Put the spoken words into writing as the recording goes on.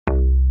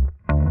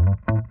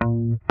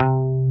Good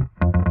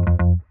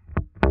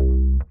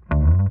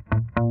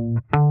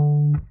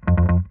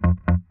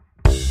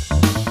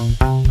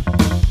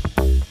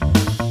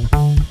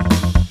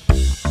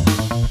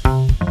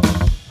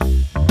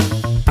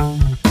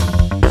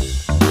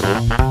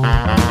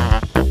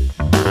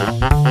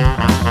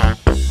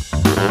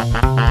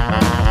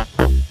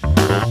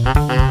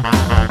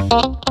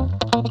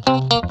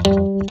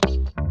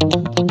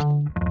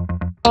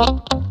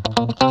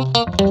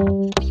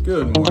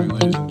morning,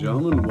 ladies and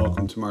gentlemen.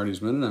 Welcome to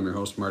Marty's Minute. I'm your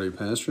host, Marty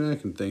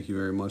Pasternak, and thank you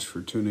very much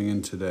for tuning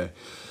in today.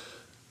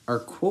 Our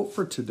quote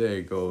for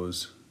today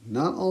goes,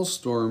 "Not all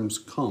storms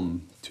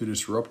come to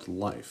disrupt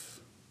life.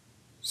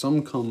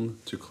 Some come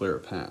to clear a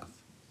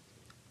path."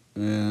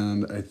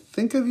 And I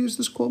think I've used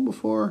this quote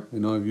before. I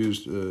know I've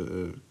used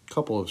a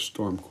couple of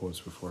storm quotes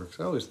before because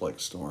I always like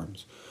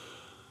storms.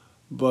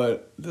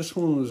 But this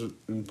one was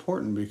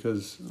important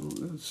because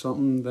it's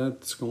something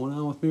that's going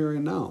on with me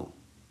right now.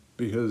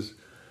 Because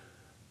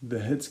the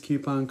hits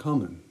keep on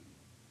coming.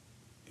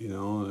 You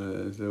know,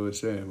 as they would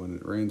say, when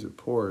it rains, it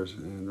pours.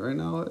 And right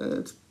now,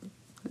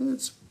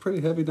 it's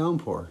pretty heavy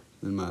downpour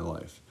in my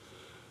life.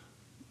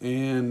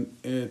 And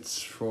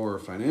it's for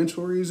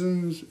financial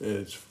reasons.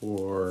 It's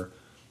for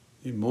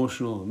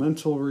emotional and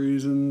mental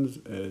reasons.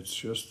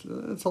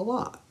 It's a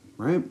lot,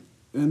 right?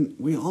 And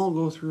we all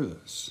go through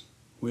this.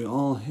 We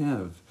all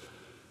have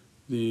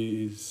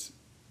these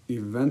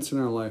events in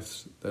our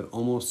lives that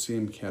almost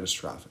seem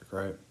catastrophic,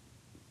 right?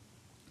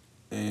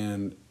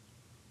 And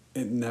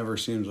it never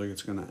seems like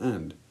it's going to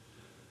end.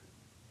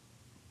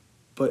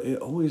 But it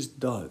always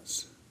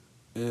does.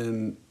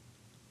 And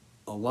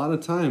a lot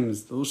of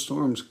times those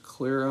storms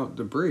clear out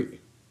debris.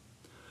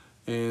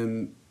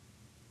 And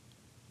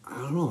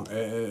I don't know,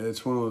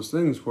 it's one of those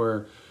things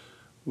where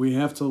we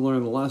have to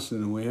learn the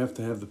lesson and we have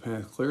to have the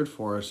path cleared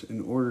for us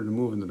in order to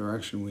move in the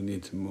direction we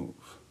need to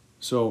move.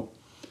 So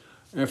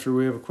after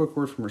we have a quick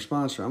word from our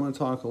sponsor, I'm going to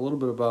talk a little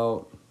bit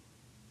about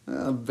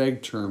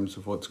vague terms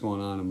of what's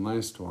going on in my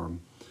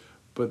storm,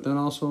 but then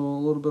also a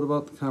little bit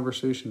about the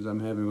conversations I'm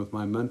having with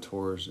my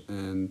mentors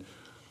and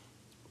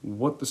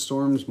what the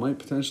storms might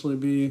potentially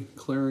be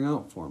clearing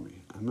out for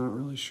me. I'm not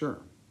really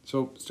sure.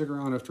 So stick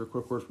around after a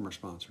quick word from our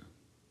sponsor.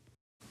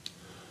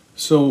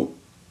 So,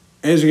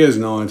 as you guys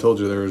know, I told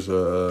you there was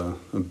a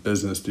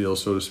business deal,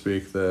 so to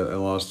speak, that I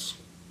lost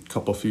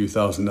a few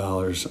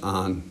 $1,000s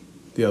on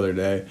the other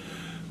day.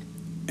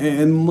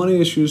 And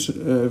money issues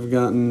have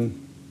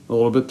gotten a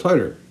little bit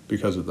tighter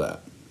because of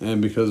that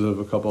and because of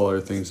a couple other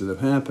things that have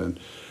happened.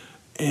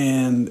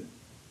 And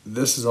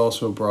this has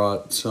also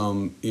brought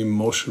some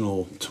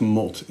emotional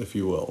tumult, if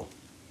you will,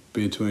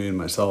 between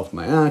myself and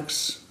my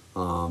ex,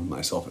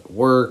 myself at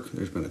work.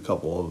 There's been a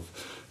couple of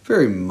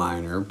very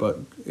minor, but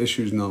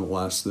issues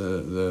nonetheless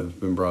that have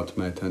been brought to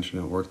my attention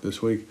at work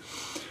this week.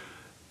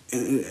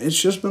 It's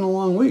just been a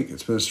long week.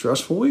 It's been a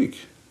stressful week.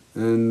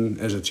 And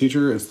as a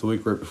teacher, it's the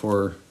week right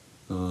before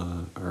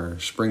our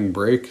spring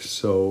break,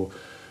 so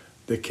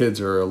the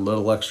kids are a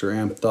little extra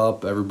amped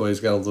up. Everybody's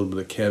got a little bit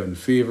of cabin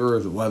fever.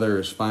 The weather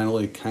is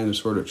finally kind of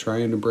sort of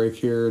trying to break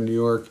here in New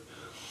York.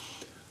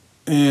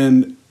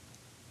 And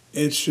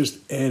it's just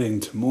adding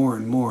to more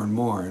and more and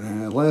more.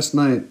 And last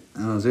night,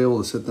 I was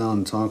able to sit down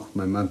and talk with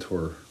my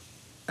mentor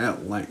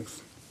at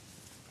length.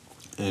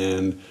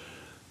 And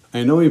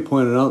I know he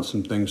pointed out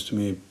some things to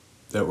me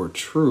that were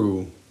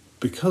true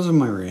because of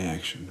my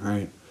reaction,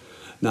 right?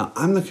 Now,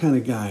 I'm the kind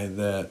of guy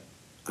that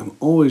I'm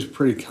always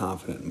pretty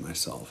confident in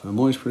myself. I'm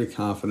always pretty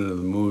confident in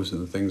the moves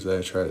and the things that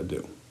I try to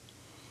do.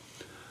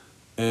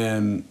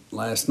 And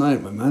last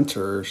night, my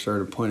mentor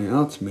started pointing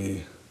out to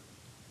me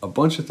a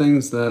bunch of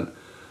things that,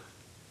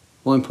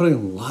 well, I'm putting a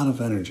lot of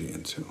energy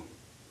into,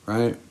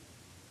 right?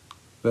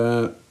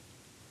 That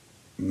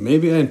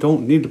maybe I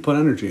don't need to put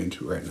energy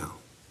into right now.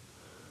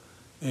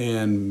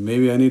 And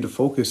maybe I need to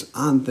focus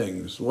on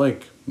things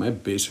like my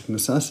basic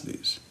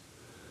necessities.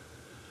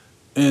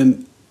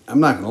 And I'm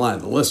not going to lie,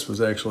 the list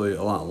was actually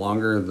a lot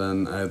longer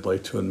than I'd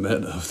like to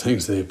admit of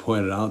things they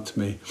pointed out to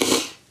me.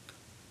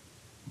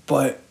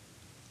 But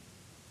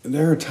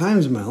there are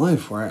times in my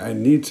life where I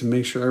need to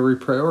make sure I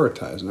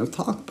reprioritize. And I've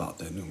talked about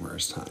that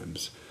numerous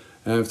times.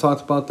 And I've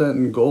talked about that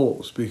in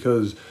goals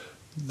because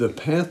the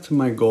path to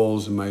my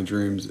goals and my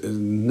dreams is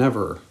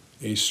never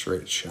a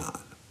straight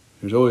shot.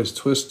 There's always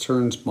twists,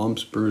 turns,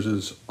 bumps,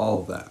 bruises,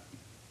 all of that.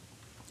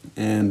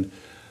 And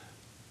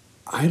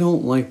I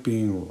don't like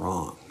being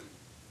wrong.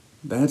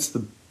 That's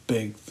the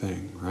big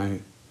thing,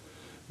 right?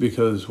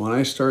 Because when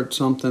I start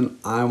something,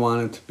 I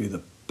want it to be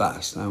the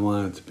best. I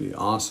want it to be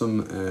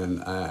awesome,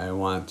 and I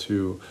want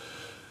to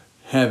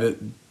have it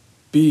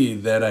be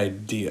that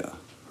idea,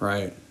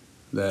 right?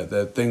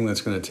 That thing that's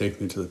going to take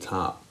me to the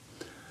top.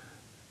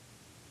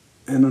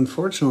 And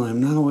unfortunately, I'm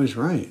not always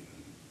right.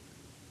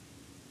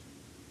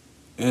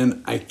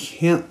 And I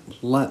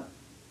can't let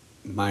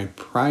my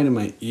pride and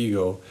my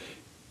ego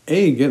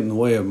get in the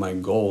way of my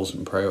goals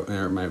and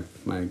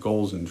my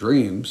goals and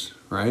dreams,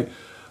 right?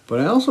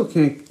 But I also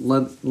can't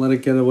let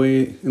it get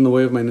away in the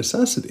way of my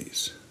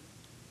necessities.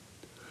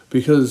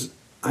 Because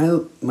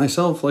I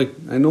myself, like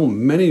I know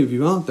many of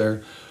you out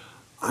there,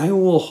 I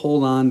will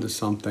hold on to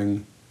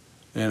something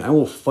and I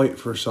will fight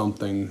for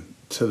something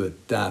to the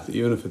death,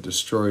 even if it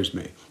destroys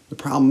me. The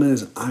problem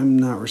is I'm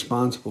not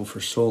responsible for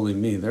solely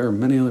me. There are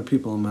many other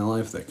people in my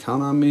life that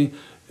count on me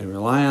and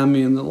rely on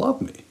me and that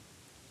love me.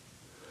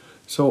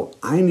 So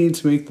I need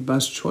to make the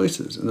best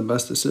choices and the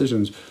best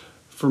decisions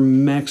for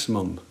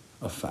maximum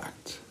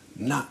effect,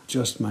 not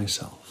just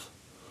myself.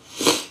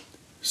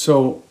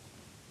 So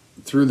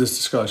through this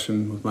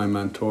discussion with my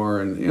mentor,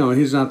 and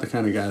he's not the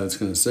kind of guy that's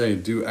going to say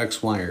do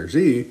X, Y, or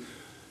Z.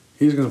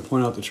 He's going to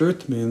point out the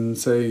truth to me and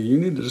say, you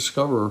need to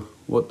discover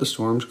what the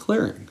storm's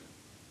clearing.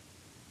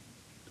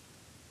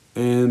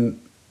 And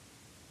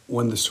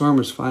when the storm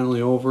is finally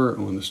over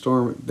and when the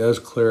storm does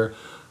clear,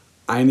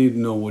 I need to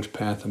know which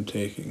path I'm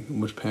taking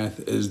and which path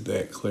is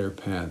that clear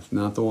path,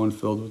 not the one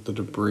filled with the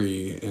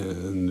debris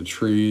and the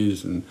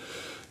trees. And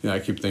I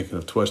keep thinking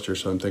of Twister,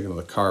 so I'm thinking of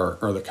the car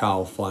or the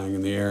cow flying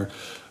in the air.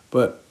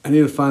 But I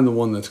need to find the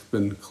one that's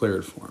been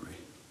cleared for me.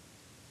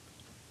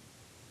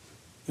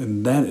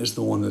 And that is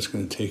the one that's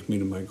going to take me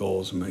to my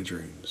goals and my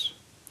dreams.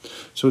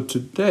 So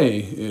today,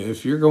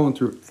 if you're going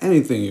through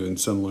anything even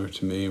similar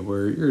to me,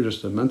 where you're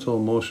just a mental,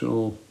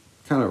 emotional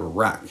kind of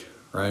wreck,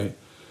 right?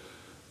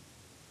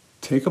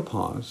 Take a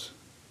pause.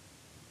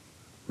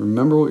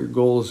 Remember what your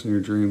goals and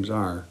your dreams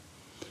are.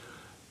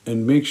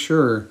 And make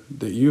sure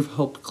that you've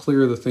helped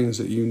clear the things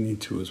that you need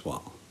to as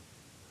well.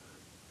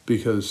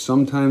 Because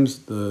sometimes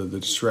the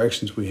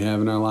distractions we have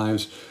in our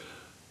lives,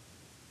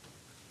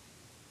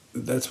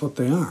 that's what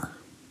they are.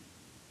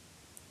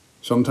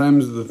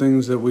 Sometimes the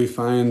things that we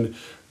find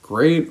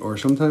great, or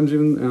sometimes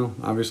even,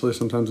 obviously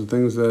sometimes the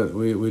things that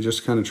we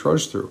just kind of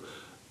trudge through,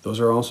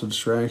 those are also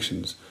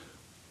distractions.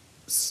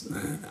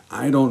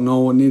 I don't know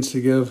what needs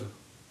to give,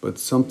 but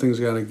something's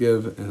got to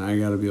give, and I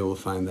got to be able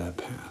to find that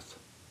path.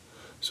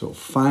 So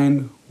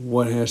find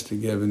what has to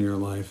give in your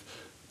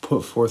life,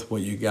 put forth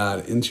what you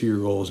got into your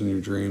goals and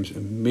your dreams,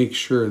 and make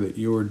sure that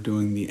you are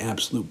doing the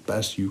absolute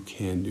best you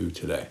can do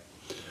today.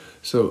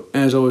 So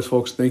as always,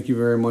 folks, thank you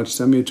very much.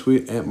 Send me a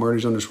tweet at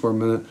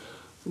Marty's_minute.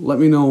 Let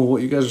me know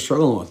what you guys are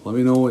struggling with. Let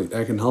me know what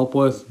I can help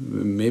with.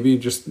 Maybe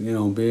just,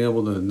 being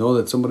able to know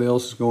that somebody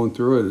else is going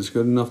through it is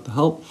good enough to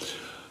help.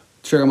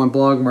 Check out my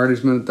blog,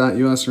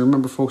 martysminute.us. And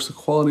remember, folks, the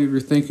quality of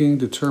your thinking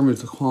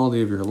determines the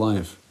quality of your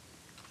life.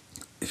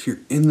 If you're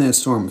in that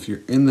storm, if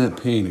you're in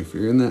that pain, if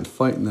you're in that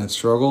fight and that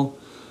struggle,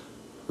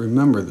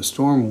 remember, the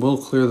storm will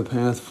clear the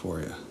path for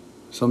you.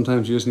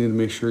 Sometimes you just need to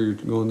make sure you're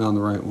going down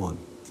the right one.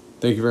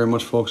 Thank you very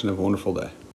much, folks, and have a wonderful day.